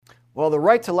While the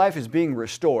right to life is being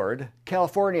restored,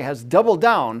 California has doubled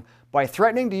down by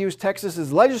threatening to use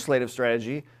Texas's legislative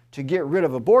strategy to get rid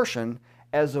of abortion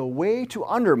as a way to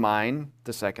undermine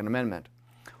the Second Amendment.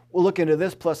 We'll look into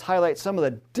this, plus highlight some of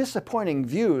the disappointing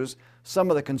views some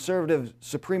of the conservative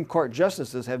Supreme Court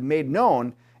justices have made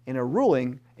known in a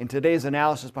ruling in today's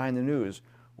Analysis Behind the News,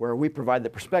 where we provide the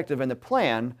perspective and the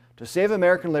plan to save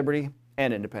American liberty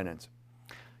and independence.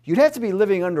 You'd have to be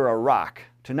living under a rock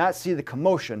to not see the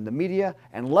commotion the media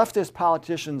and leftist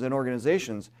politicians and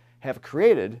organizations have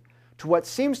created to what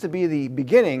seems to be the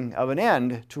beginning of an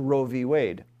end to Roe v.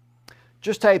 Wade.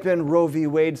 Just type in Roe v.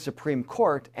 Wade Supreme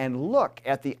Court and look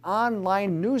at the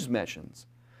online news mentions.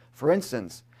 For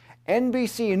instance,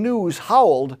 NBC News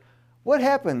howled, "What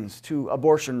happens to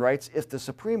abortion rights if the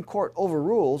Supreme Court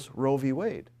overrules Roe v.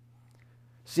 Wade?"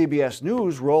 CBS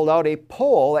News rolled out a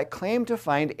poll that claimed to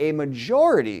find a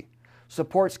majority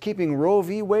supports keeping Roe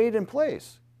v. Wade in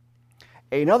place.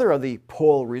 Another of the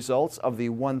poll results of the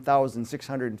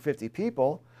 1,650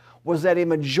 people was that a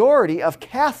majority of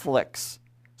Catholics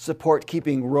support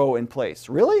keeping Roe in place.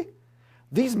 Really?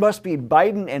 These must be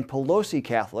Biden and Pelosi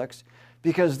Catholics,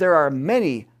 because there are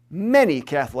many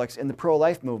Catholics in the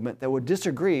pro-life movement that would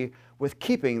disagree with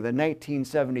keeping the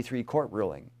 1973 court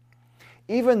ruling.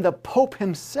 Even the Pope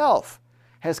himself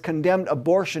has condemned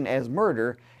abortion as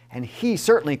murder, and he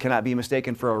certainly cannot be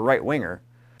mistaken for a right-winger.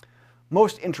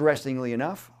 Most interestingly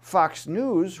enough, Fox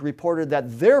News reported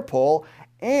that their poll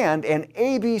and an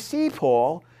ABC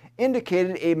poll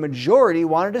indicated a majority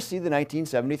wanted to see the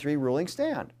 1973 ruling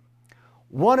stand.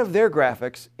 One of their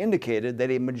graphics indicated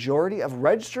that a majority of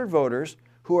registered voters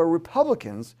who are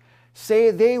Republicans say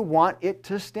they want it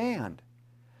to stand.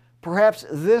 Perhaps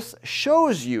this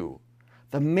shows you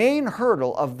the main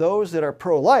hurdle of those that are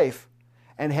pro-life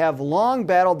and have long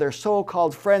battled their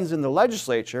so-called friends in the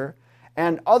legislature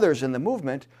and others in the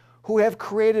movement who have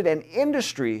created an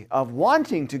industry of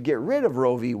wanting to get rid of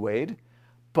Roe v. Wade,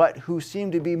 but who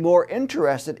seem to be more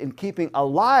interested in keeping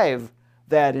alive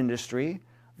that industry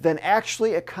than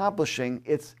actually accomplishing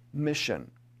its mission.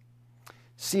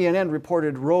 CNN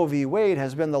reported Roe v. Wade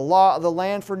has been the law of the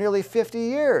land for nearly 50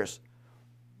 years.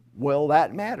 Will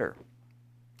that matter?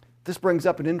 This brings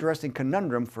up an interesting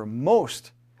conundrum for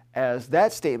most, as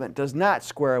that statement does not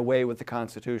square away with the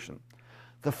Constitution.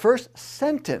 The first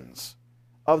sentence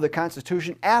of the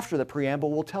Constitution after the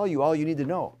preamble will tell you all you need to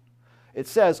know. It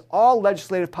says, "All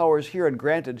legislative powers herein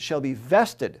granted shall be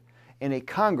vested in a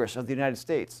Congress of the United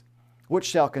States, which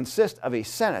shall consist of a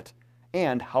Senate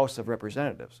and House of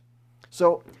Representatives."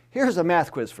 So here's a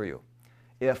math quiz for you.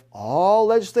 If all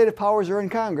legislative powers are in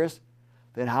Congress,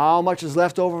 then how much is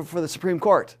left over for the Supreme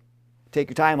Court? Take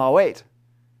your time, I'll wait.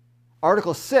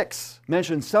 Article 6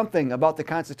 mentions something about the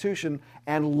Constitution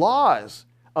and laws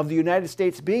of the United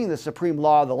States being the supreme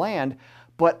law of the land,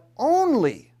 but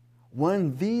only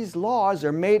when these laws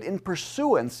are made in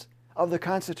pursuance of the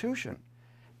Constitution,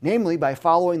 namely by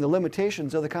following the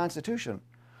limitations of the Constitution.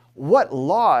 What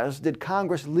laws did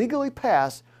Congress legally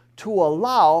pass to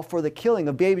allow for the killing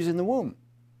of babies in the womb?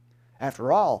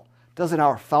 After all, doesn't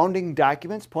our founding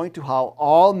documents point to how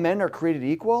all men are created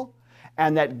equal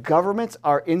and that governments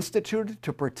are instituted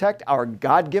to protect our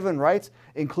God-given rights,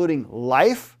 including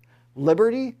life,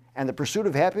 liberty, and the pursuit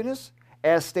of happiness,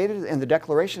 as stated in the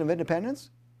Declaration of Independence?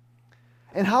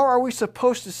 And how are we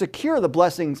supposed to secure the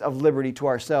blessings of liberty to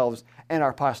ourselves and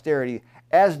our posterity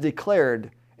as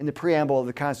declared in the preamble of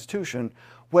the Constitution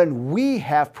when we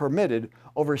have permitted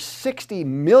over 60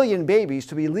 million babies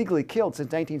to be legally killed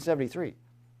since 1973?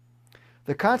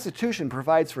 The Constitution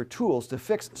provides for tools to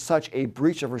fix such a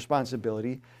breach of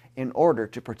responsibility in order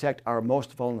to protect our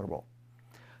most vulnerable.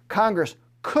 Congress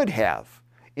could have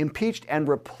impeached and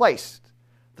replaced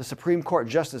the Supreme Court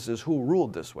justices who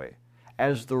ruled this way,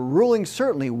 as the ruling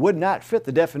certainly would not fit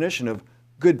the definition of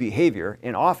good behavior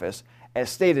in office as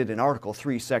stated in Article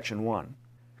 3, Section 1.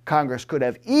 Congress could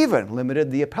have even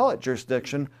limited the appellate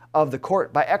jurisdiction of the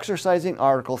court by exercising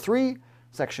Article 3,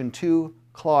 Section 2,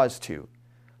 Clause 2.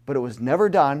 But it was never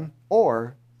done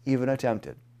or even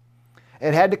attempted.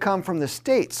 It had to come from the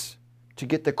states to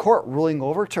get the court ruling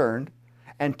overturned,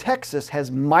 and Texas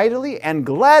has mightily and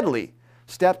gladly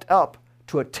stepped up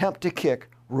to attempt to kick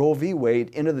Roe v. Wade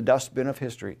into the dustbin of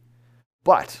history.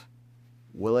 But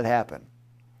will it happen?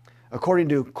 According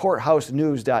to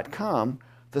CourthouseNews.com,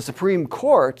 the Supreme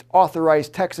Court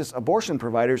authorized Texas abortion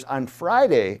providers on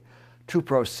Friday to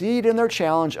proceed in their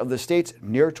challenge of the state's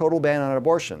near-total ban on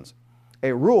abortions,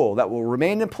 a rule that will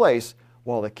remain in place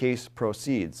while the case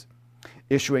proceeds.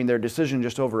 Issuing their decision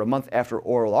just over a month after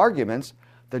oral arguments,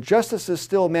 the justices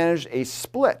still managed a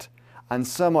split on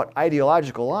somewhat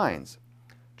ideological lines.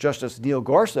 Justice Neil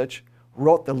Gorsuch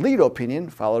wrote the lead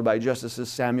opinion, followed by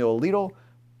Justices Samuel Alito,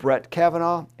 Brett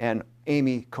Kavanaugh, and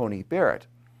Amy Coney Barrett.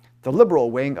 The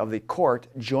liberal wing of the court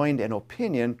joined an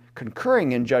opinion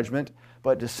concurring in judgment,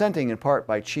 but dissenting in part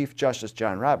by Chief Justice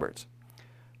John Roberts.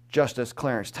 Justice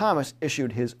Clarence Thomas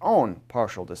issued his own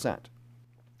partial dissent.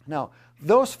 Now,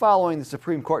 those following the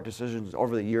Supreme Court decisions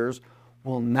over the years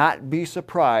will not be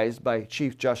surprised by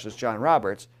Chief Justice John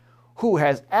Roberts, who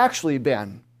has actually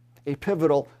been a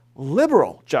pivotal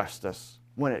liberal justice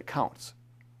when it counts.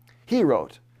 He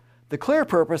wrote, "The clear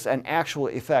purpose and actual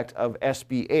effect of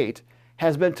SB 8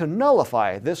 has been to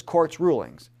nullify this court's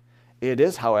rulings. It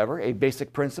is, however, a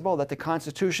basic principle that the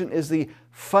Constitution is the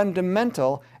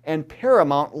fundamental and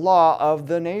paramount law of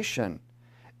the nation.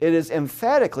 It is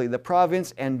emphatically the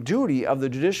province and duty of the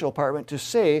Judicial Department to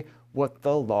say what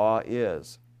the law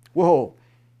is." Whoa,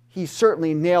 he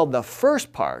certainly nailed the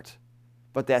first part,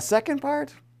 but that second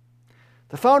part?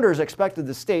 The founders expected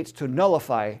the states to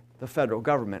nullify the federal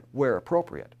government where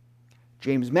appropriate.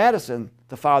 James Madison,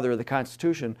 the father of the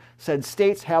Constitution, said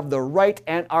states have the right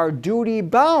and are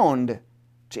duty-bound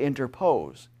to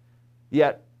interpose.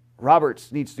 Yet,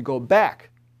 Roberts needs to go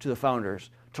back to the founders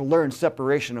to learn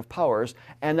separation of powers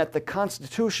and that the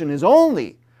Constitution is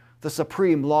only the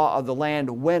supreme law of the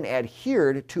land when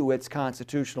adhered to its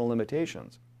constitutional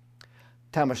limitations.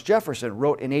 Thomas Jefferson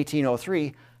wrote in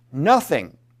 1803,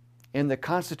 "Nothing in the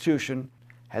Constitution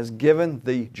has given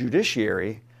the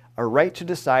judiciary a right to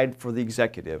decide for the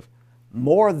executive,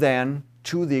 more than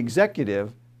to the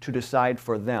executive to decide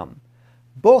for them.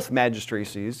 Both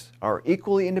magistracies are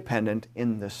equally independent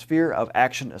in the sphere of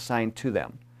action assigned to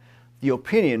them. The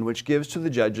opinion which gives to the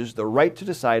judges the right to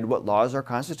decide what laws are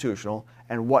constitutional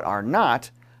and what are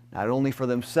not only for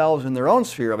themselves in their own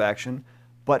sphere of action,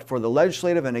 but for the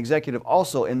legislative and executive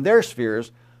also in their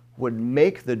spheres, would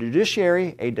make the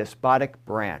judiciary a despotic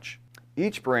branch.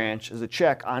 Each branch is a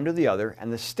check onto the other,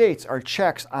 and the states are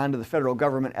checks onto the federal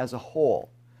government as a whole."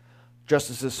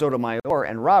 Justices Sotomayor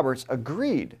and Roberts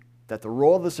agreed that the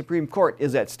role of the Supreme Court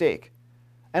is at stake.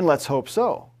 And let's hope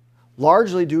so.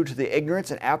 Largely due to the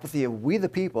ignorance and apathy of we the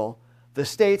people, the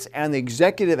states and the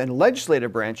executive and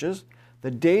legislative branches,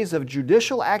 the days of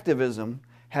judicial activism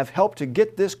have helped to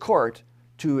get this court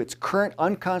to its current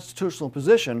unconstitutional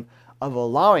position of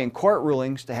allowing court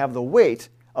rulings to have the weight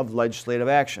of legislative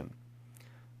action.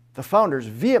 The founders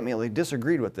vehemently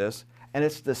disagreed with this, and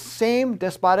it's the same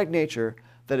despotic nature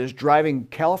that is driving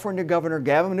California Governor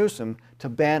Gavin Newsom to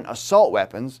ban assault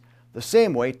weapons, the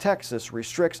same way Texas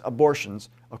restricts abortions,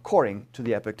 according to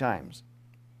the Epoch Times.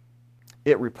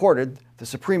 It reported the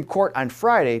Supreme Court on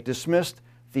Friday dismissed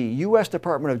the U.S.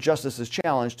 Department of Justice's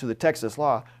challenge to the Texas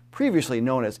law, previously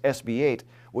known as SB 8,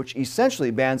 which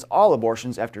essentially bans all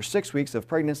abortions after 6 weeks of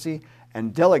pregnancy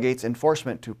and delegates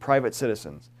enforcement to private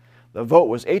citizens. The vote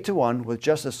was 8-1, with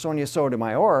Justice Sonia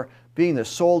Sotomayor being the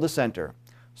sole dissenter.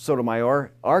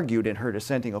 Sotomayor argued in her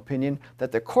dissenting opinion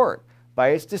that the court, by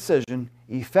its decision,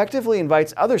 effectively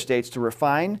invites other states to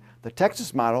refine the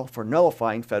Texas model for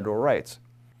nullifying federal rights.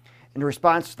 In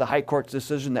response to the High Court's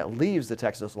decision that leaves the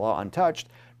Texas law untouched,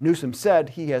 Newsom said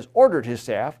he has ordered his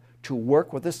staff to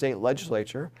work with the state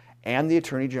legislature and the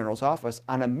Attorney General's office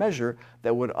on a measure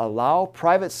that would allow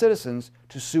private citizens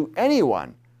to sue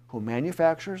anyone who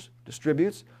manufactures,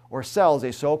 distributes, or sells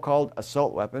a so-called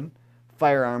assault weapon,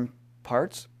 firearm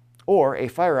parts, or a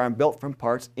firearm built from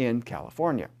parts in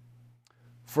California.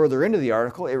 Further into the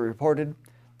article, it reported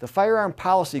the Firearm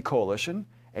Policy Coalition,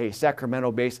 a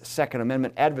Sacramento-based Second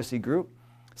Amendment advocacy group,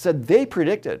 said they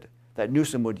predicted that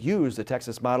Newsom would use the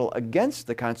Texas model against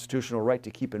the constitutional right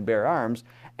to keep and bear arms,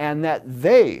 and that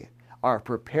they are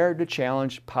prepared to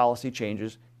challenge policy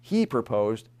changes he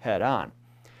proposed head-on.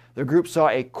 The group saw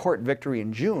a court victory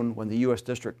in June when the U.S.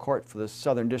 District Court for the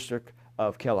Southern District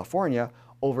of California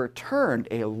overturned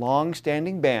a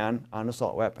long-standing ban on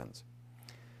assault weapons.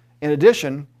 In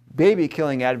addition,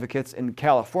 baby-killing advocates in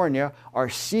California are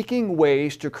seeking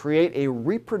ways to create a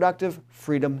reproductive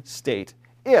freedom state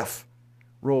if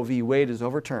Roe v. Wade is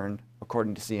overturned,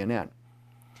 according to CNN.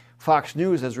 Fox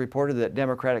News has reported that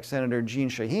Democratic Senator Jeanne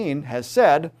Shaheen has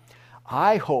said,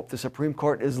 "I hope the Supreme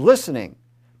Court is listening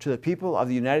to the people of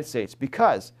the United States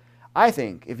because I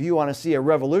think if you want to see a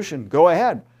revolution, go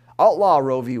ahead, outlaw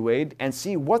Roe v. Wade and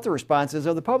see what the response is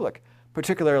of the public,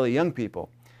 particularly young people,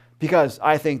 because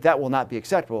I think that will not be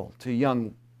acceptable to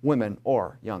young women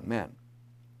or young men."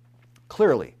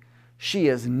 Clearly, she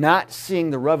is not seeing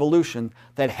the revolution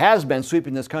that has been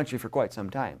sweeping this country for quite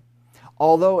some time.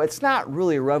 Although it's not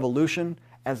really a revolution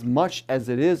as much as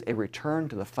it is a return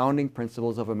to the founding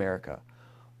principles of America.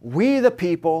 We the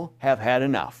people have had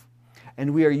enough,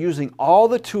 and we are using all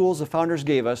the tools the founders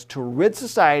gave us to rid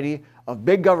society of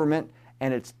big government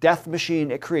and its death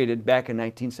machine it created back in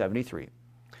 1973.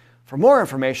 For more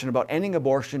information about ending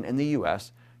abortion in the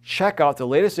U.S., check out the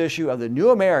latest issue of the New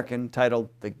American titled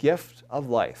The Gift of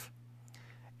Life.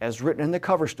 As written in the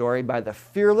cover story by the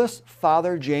fearless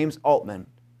Father James Altman,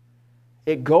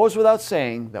 it goes without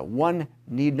saying that one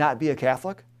need not be a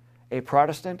Catholic, a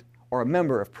Protestant, or a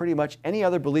member of pretty much any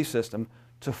other belief system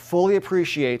to fully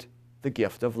appreciate the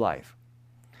gift of life.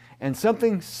 And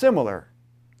something similar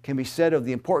can be said of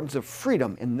the importance of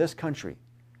freedom in this country.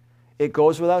 It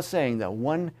goes without saying that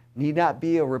one need not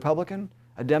be a Republican,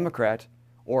 a Democrat,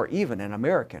 or even an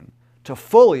American to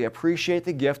fully appreciate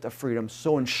the gift of freedom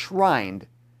so enshrined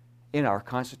in our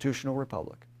constitutional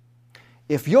republic.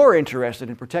 If you're interested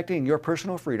in protecting your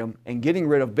personal freedom and getting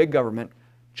rid of big government,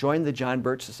 join the John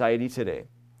Birch Society today.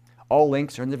 All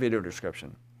links are in the video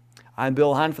description. I'm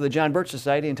Bill Hahn for the John Birch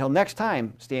Society. Until next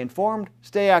time, stay informed,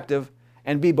 stay active,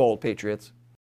 and be bold, Patriots.